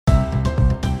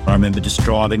I remember just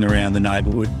driving around the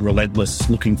neighbourhood, relentless,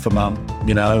 looking for mum,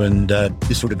 and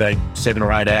this would have been 7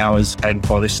 or 8 hours. And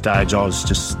by this stage, I was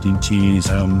just in tears,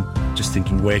 just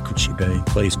thinking, where could she be?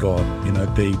 Please, God,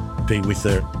 be with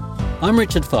her. I'm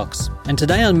Richard Fox, and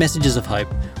today on Messages of Hope,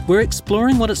 we're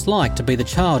exploring what it's like to be the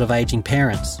child of ageing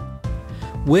parents.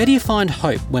 Where do you find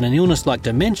hope when an illness like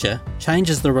dementia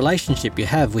changes the relationship you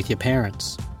have with your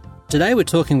parents? Today we're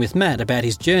talking with Matt about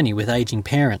his journey with ageing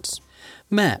parents.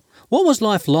 Matt, what was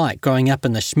life like growing up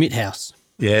in the Schmidt house?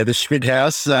 Yeah, the Schmidt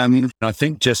house. I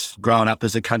think just growing up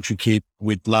as a country kid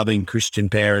with loving Christian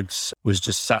parents was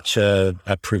just such a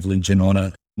privilege and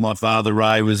honour. My father,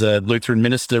 Ray, was a Lutheran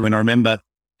minister, and I remember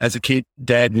as a kid,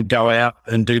 Dad would go out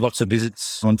and do lots of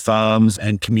visits on farms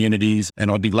and communities,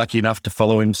 and I'd be lucky enough to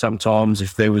follow him sometimes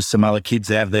if there was some other kids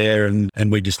out there, and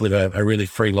we just live a really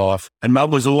free life. And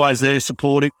Mum was always there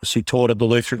supporting. She taught at the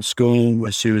Lutheran school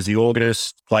where she was the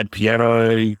organist, played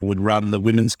piano, would run the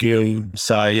women's guild.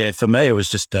 So yeah, for me, it was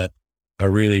just a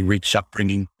really rich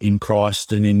upbringing in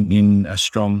Christ and in a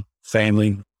strong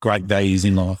family, great values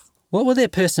in life. What were their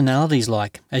personalities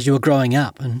like as you were growing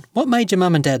up, and what made your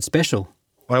mum and dad special?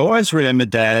 I always remember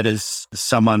Dad as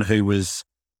someone who was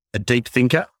a deep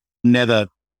thinker, never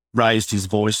raised his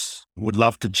voice, would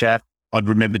love to chat. I'd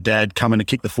remember Dad coming to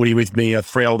kick the footy with me.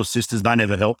 3 older sisters, they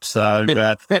never helped. So it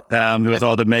was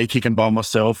either me kicking by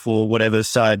myself or whatever.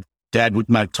 So Dad would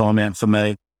make time out for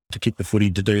me to kick the footy,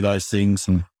 to do those things.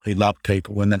 And he loved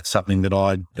people. And that's something that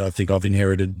I think I've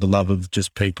inherited, the love of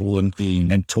just people and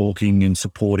talking and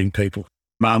supporting people.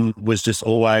 Mum was just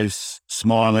always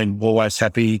smiling, always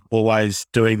happy, always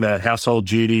doing the household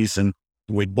duties, and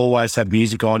we'd always have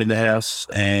music on in the house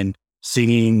and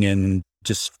singing, and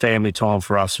just family time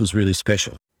for us was really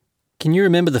special. Can you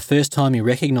remember the first time you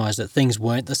recognised that things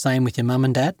weren't the same with your mum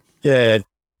and dad? Yeah,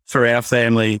 for our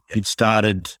family, it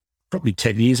started probably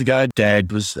 10 years ago.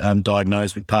 Dad was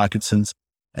diagnosed with Parkinson's,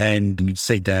 and you'd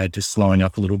see Dad just slowing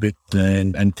up a little bit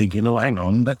and thinking, oh, hang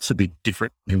on, that's a bit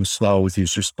different. He was slower with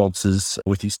his responses,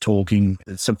 with his talking,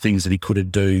 some things that he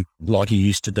couldn't do like he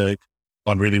used to do.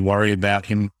 I'd really worry about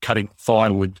him cutting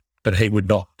firewood, but he would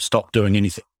not stop doing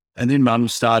anything. And then Mum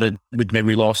started with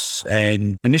memory loss,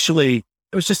 and initially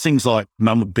it was just things like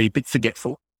Mum would be a bit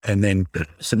forgetful, and then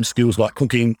some skills like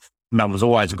cooking. Mum was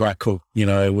always a great cook,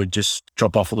 would just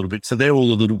drop off a little bit. So they're all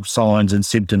the little signs and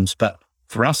symptoms, but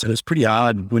for us, it was pretty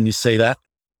hard when you see that.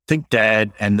 I think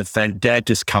Dad Dad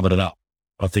just covered it up,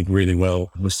 I think, really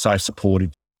well. Was so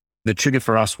supportive. The trigger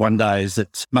for us one day is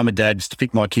that Mum and Dad used to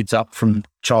pick my kids up from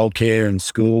childcare and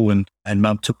school, and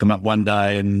Mum took them up one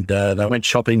day, and they went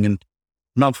shopping, and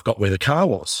Mum forgot where the car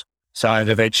was. So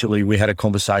eventually we had a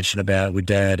conversation about it with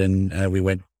Dad, and we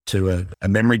went to a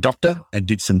memory doctor and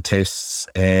did some tests,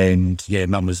 and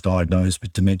Mum was diagnosed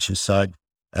with dementia. So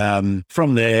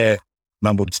from there,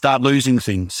 Mum would start losing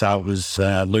things. So it was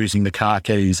losing the car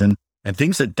keys and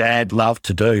things that Dad loved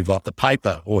to do, like the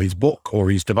paper or his book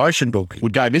or his devotion book,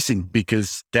 would go missing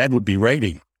because Dad would be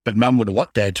reading, but Mum wouldn't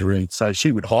want Dad to read. So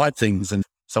she would hide things. And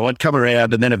so I'd come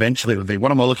around, and then eventually it would be,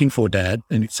 what am I looking for, Dad?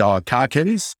 And it's car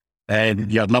keys.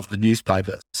 And I'd love the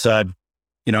newspaper. So,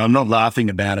 I'm not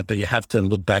laughing about it, but you have to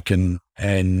look back and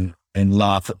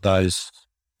laugh at those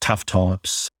tough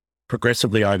times.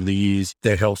 Progressively over the years,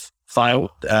 their health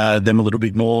failed them a little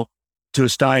bit more, to a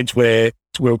stage where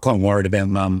we were quite worried about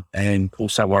Mum and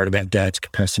also worried about Dad's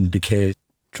capacity to care.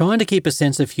 Trying to keep a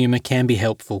sense of humour can be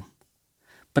helpful.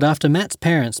 But after Matt's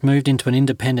parents moved into an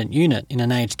independent unit in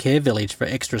an aged care village for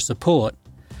extra support,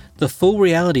 the full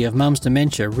reality of Mum's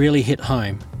dementia really hit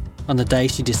home on the day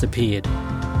she disappeared.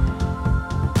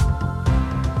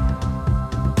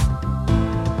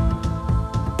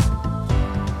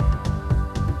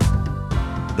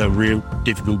 The real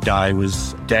difficult day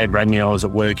was Dad rang me. I was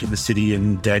at work in the city,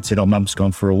 and Dad said, Mum's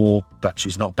gone for a walk, but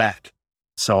she's not back.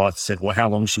 So I said, well, how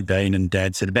long's she been? And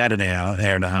Dad said, about an hour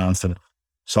and a half. And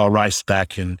so I raced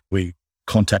back and we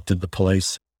contacted the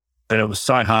police. And it was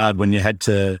so hard when you had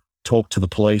to talk to the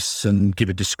police and give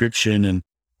a description. And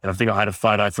I think I had a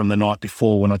photo from the night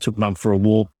before when I took Mum for a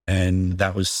walk, and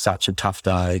that was such a tough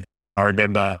day. I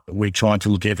remember we tried to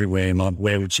look everywhere, like,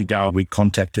 where would she go? We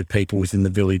contacted people within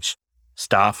the village.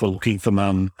 Staff were looking for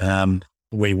Mum.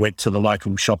 We went to the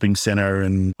local shopping centre,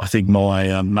 and I think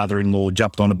my mother-in-law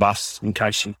jumped on a bus in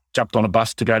case she jumped on a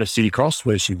bus to go to City Cross,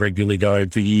 where she regularly go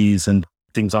for years and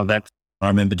things like that. I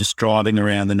remember just driving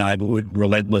around the neighbourhood,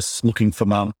 relentless, looking for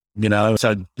Mum,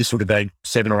 So this would have been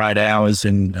 7 or 8 hours,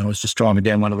 and I was just driving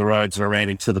down one of the roads, and I ran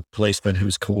into the policeman who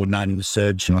was coordinating the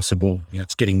search. And I said, well,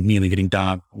 it's nearly getting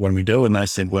dark. What do we do? And they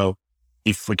said, well,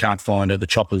 if we can't find her, the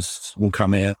choppers will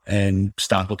come out and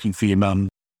start looking for your Mum.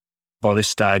 by this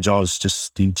stage, I was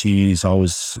just in tears. I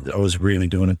was really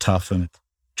doing it tough and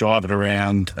driving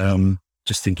around,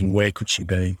 just thinking, where could she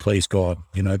be? Please, God,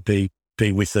 be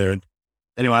with her. And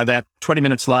anyway, about 20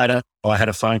 minutes later, I had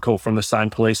a phone call from the same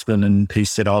policeman, and he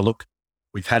said, "Oh, look,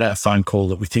 we've had a phone call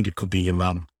that we think it could be your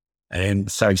mum."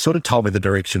 And so he sort of told me the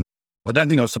direction. I don't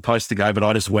think I was supposed to go, but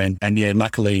I just went. And yeah,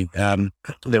 luckily,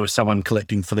 there was someone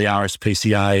collecting for the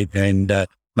RSPCA, and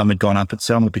Mum had gone up and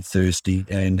said, "I'm a bit thirsty,"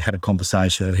 and had a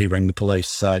conversation. He rang the police.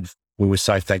 So we were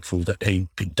so thankful that he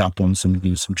picked up on some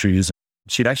triggers.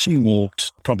 She'd actually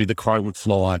walked, probably the crow would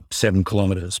fly, 7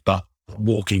 kilometres, but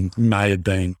walking may have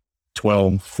been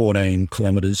 12, 14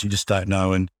 kilometres. You just don't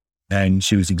know. And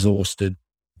she was exhausted,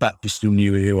 but she still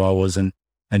knew who I was and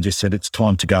just said, "It's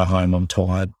time to go home. I'm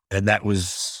tired." And that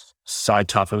was so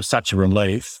tough. It was such a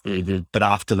relief. Mm-hmm. But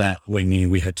after that, we knew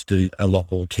we had to do a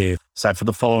lot more care. So for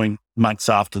the following months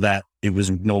after that, it was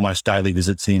almost daily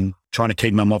visits in, trying to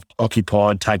keep Mum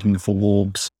occupied, taking her for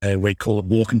walks. We call it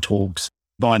walk and talks.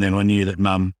 By then, I knew that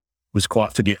Mum was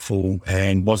quite forgetful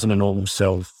and wasn't a normal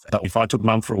self. But if I took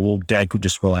Mum for a walk, Dad could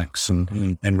just relax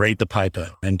and read the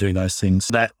paper and do those things.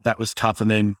 That was tough.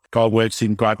 And then God works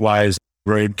in great ways.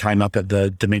 Rube came up at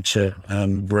the dementia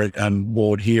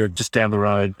ward here just down the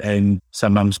road, and so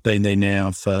Mum's been there now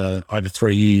for over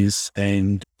 3 years,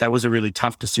 and that was a really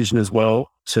tough decision as well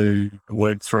to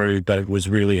work through, but it was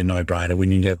really a no-brainer. We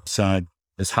knew that. So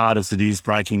as hard as it is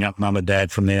breaking up Mum and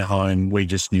Dad from their home, we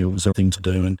just knew it was a thing to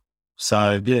do. And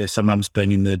so Mum's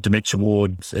been in the dementia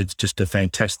ward. It's just a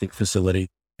fantastic facility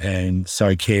and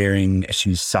so caring.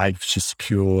 She's safe, she's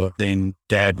secure. Then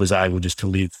Dad was able just to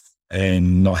live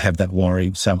and not have that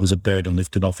worry. So it was a burden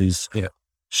lifted off his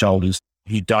shoulders.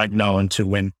 You don't know until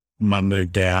when Mum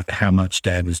moved out how much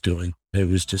Dad was doing. It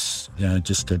was just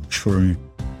a true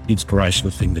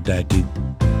inspirational thing that Dad did.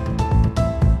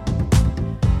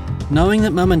 Knowing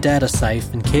that Mum and Dad are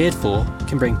safe and cared for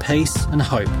can bring peace and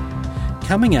hope.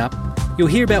 Coming up, you'll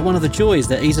hear about one of the joys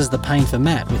that eases the pain for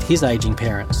Matt with his ageing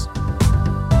parents.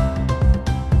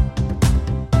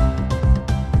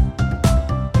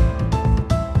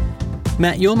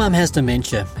 Matt, your mum has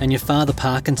dementia and your father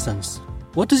Parkinson's.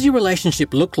 What does your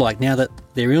relationship look like now that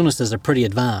their illnesses are pretty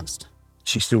advanced?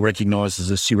 She still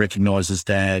recognises us. She recognises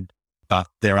Dad, but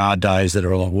there are days that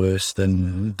are a lot worse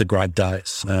than the great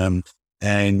days.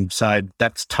 And so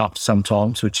that's tough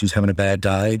sometimes, when she's having a bad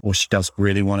day or she doesn't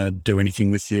really want to do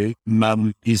anything with you.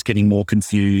 Mum is getting more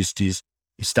confused, is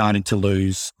starting to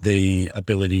lose the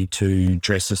ability to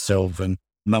dress herself. And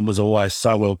Mum was always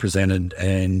so well presented,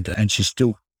 and she's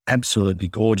still absolutely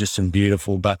gorgeous and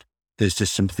beautiful, but there's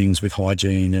just some things with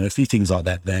hygiene and a few things like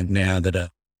that now that are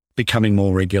becoming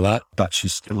more regular, but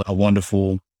she's still a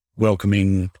wonderful,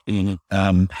 welcoming,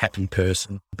 happy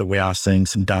person. But we are seeing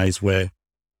some days where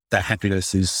that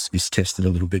happiness is tested a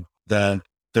little bit. The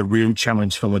real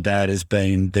challenge for my dad has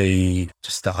been the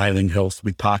ailing health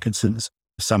with Parkinson's,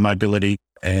 some mobility,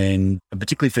 and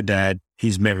particularly for Dad,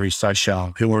 his memory's so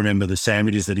sharp. He'll remember the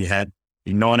sandwiches that he had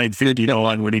in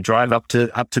 1959 when he drove up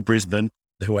to Brisbane.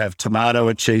 He'll have tomato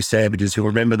and cheese sandwiches. He'll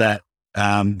remember that.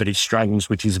 But he struggles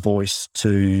with his voice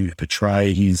to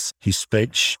portray his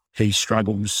speech. He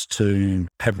struggles to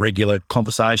have regular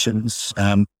conversations,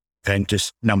 and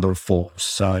just number of forms.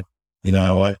 So,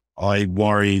 I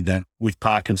worry that with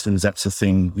Parkinson's, that's the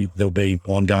thing. There'll be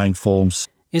ongoing forms.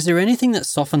 Is there anything that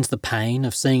softens the pain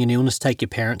of seeing an illness take your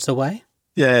parents away?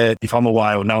 Yeah, if I'm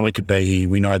away or no one could be here,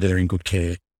 we know they're in good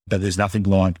care. But there's nothing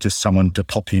like just someone to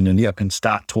pop in and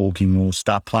start talking or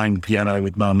start playing the piano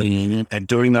with Mum and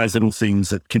doing those little things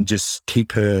that can just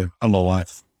keep her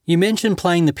alive. You mentioned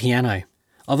playing the piano.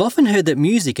 I've often heard that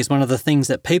music is one of the things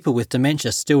that people with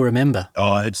dementia still remember.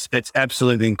 Oh, it's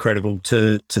absolutely incredible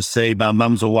to see.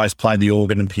 Mum's always played the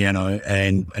organ and piano,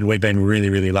 and we've been really,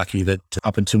 really lucky that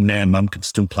up until now, Mum could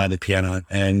still play the piano.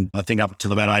 And I think up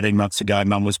until about 18 months ago,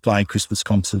 Mum was playing Christmas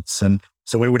concerts, and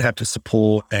so we would have to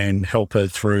support and help her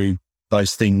through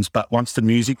those things. But once the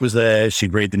music was there,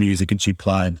 she'd read the music and she'd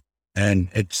play. And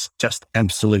it's just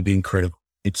absolutely incredible.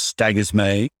 It staggers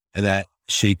me that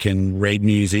she can read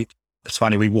music. It's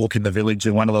funny, we walk in the village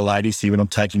and one of the ladies here when I'm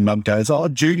taking Mum goes, "Oh,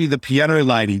 Judy, the piano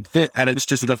lady." And it's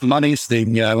just the funniest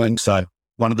thing, And so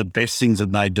one of the best things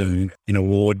that they do in a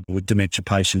ward with dementia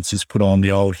patients is put on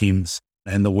the old hymns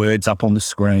and the words up on the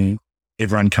screen.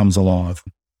 Everyone comes alive.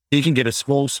 You can get a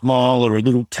small smile or a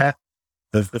little tap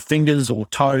of the fingers or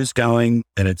toes going,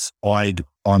 and it's,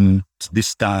 on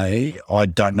this day, I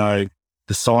don't know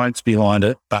the science behind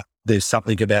it, but there's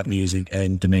something about music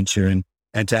and dementia,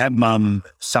 and to have Mum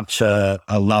such a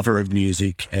lover of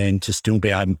music and to still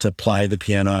be able to play the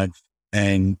piano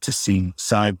and to sing.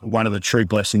 So one of the true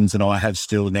blessings that I have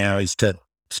still now is to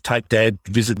to take Dad,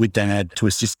 visit with Dad, to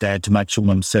assist Dad to make sure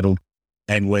Mum's settled.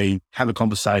 And we have a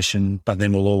conversation, but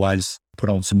then we'll always put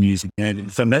on some music.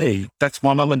 And for me, that's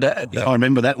my mum and dad. Yeah. I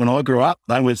remember that when I grew up,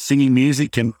 they were singing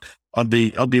music and I'd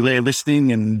be there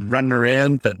listening and running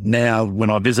around. But now when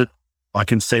I visit, I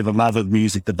can see the love of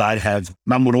music that they have.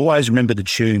 Mum would always remember the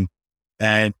tune.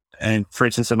 And for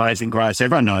instance, Amazing Grace,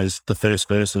 everyone knows the first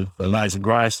verse of Amazing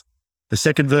Grace. The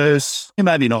second verse,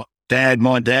 maybe not.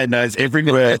 My dad knows every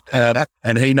word,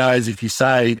 and he knows if you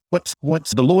say, what's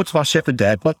the Lord's my shepherd,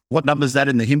 Dad? What number's that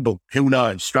in the hymn book? He'll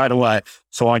know straight away.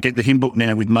 So I get the hymn book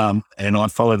now with Mum, and I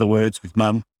follow the words with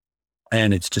Mum.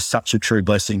 And it's just such a true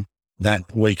blessing that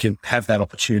we can have that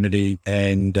opportunity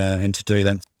and to do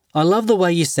that. I love the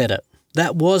way you said it.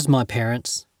 That was my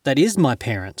parents. That is my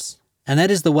parents. And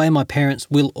that is the way my parents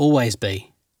will always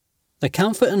be. The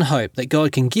comfort and hope that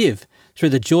God can give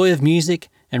through the joy of music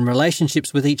and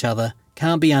relationships with each other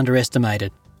can't be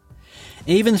underestimated.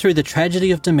 Even through the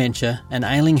tragedy of dementia and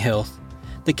ailing health,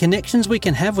 the connections we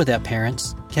can have with our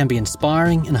parents can be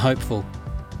inspiring and hopeful.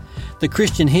 The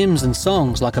Christian hymns and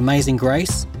songs like Amazing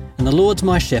Grace and The Lord's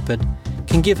My Shepherd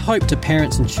can give hope to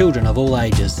parents and children of all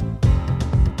ages.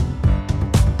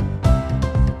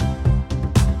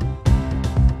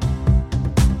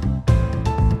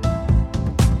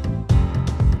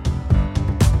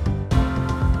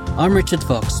 I'm Richard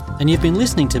Fox, and you've been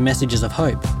listening to Messages of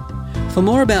Hope. For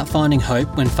more about finding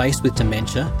hope when faced with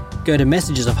dementia, go to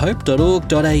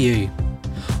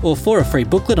messagesofhope.org.au. Or for a free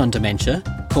booklet on dementia,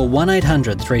 call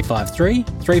 1800 353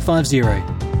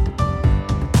 350.